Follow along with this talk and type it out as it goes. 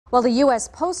Well, the U.S.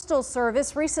 Postal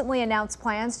Service recently announced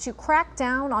plans to crack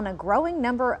down on a growing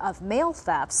number of mail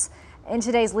thefts. In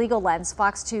today's Legal Lens,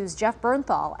 Fox 2's Jeff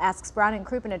Bernthal asks Brown and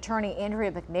Crouppen attorney Andrea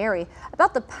McNairy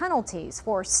about the penalties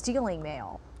for stealing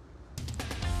mail.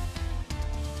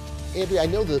 Andrea, I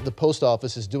know that the post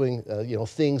office is doing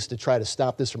things to try to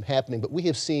stop this from happening, but we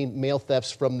have seen mail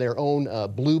thefts from their own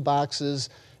blue boxes.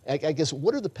 I guess,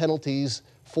 what are the penalties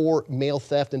for mail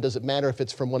theft, and does it matter if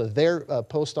it's from one of their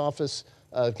post office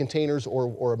containers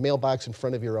or a mailbox in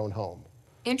front of your own home?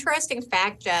 Interesting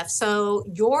fact, Jeff. So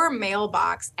your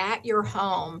mailbox at your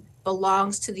home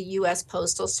belongs to the U.S.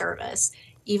 Postal Service,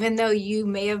 even though you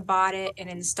may have bought it and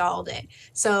installed it.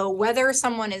 So whether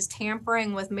someone is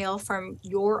tampering with mail from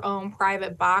your own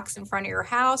private box in front of your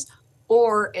house,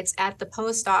 or it's at the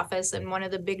post office in one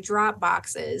of the big drop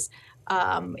boxes,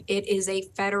 it is a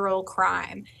federal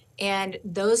crime. And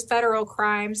those federal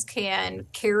crimes can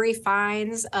carry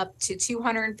fines up to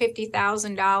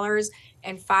 $250,000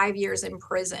 and 5 years in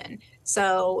prison.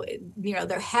 So,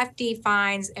 they're hefty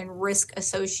fines and risk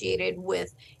associated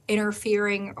with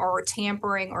interfering or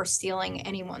tampering or stealing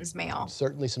anyone's mail.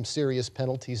 Certainly some serious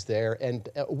penalties there. And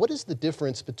what is the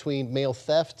difference between mail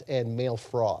theft and mail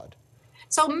fraud?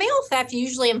 So mail theft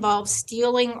usually involves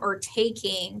stealing or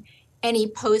taking any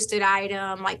posted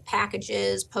item like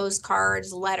packages,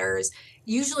 postcards, letters.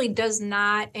 Usually does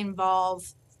not involve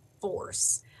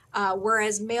force.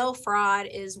 Whereas mail fraud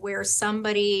is where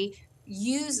somebody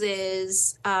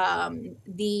uses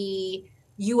the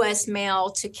U.S. mail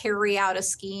to carry out a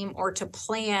scheme or to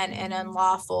plan an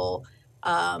unlawful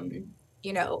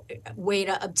way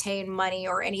to obtain money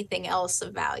or anything else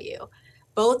of value.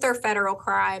 Both are federal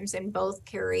crimes and both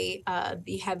carry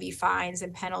the heavy fines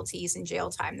and penalties and jail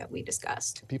time that we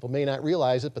discussed. People may not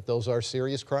realize it, but those are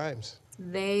serious crimes.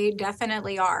 They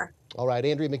definitely are. All right,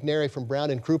 Andrea McNairy from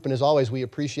Brown and Crouppen, as always, we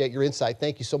appreciate your insight.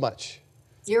 Thank you so much.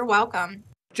 You're welcome.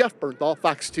 Jeff Bernthal,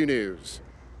 Fox 2 News.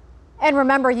 And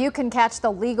remember, you can catch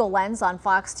the Legal Lens on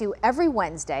Fox 2 every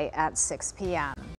Wednesday at 6 p.m.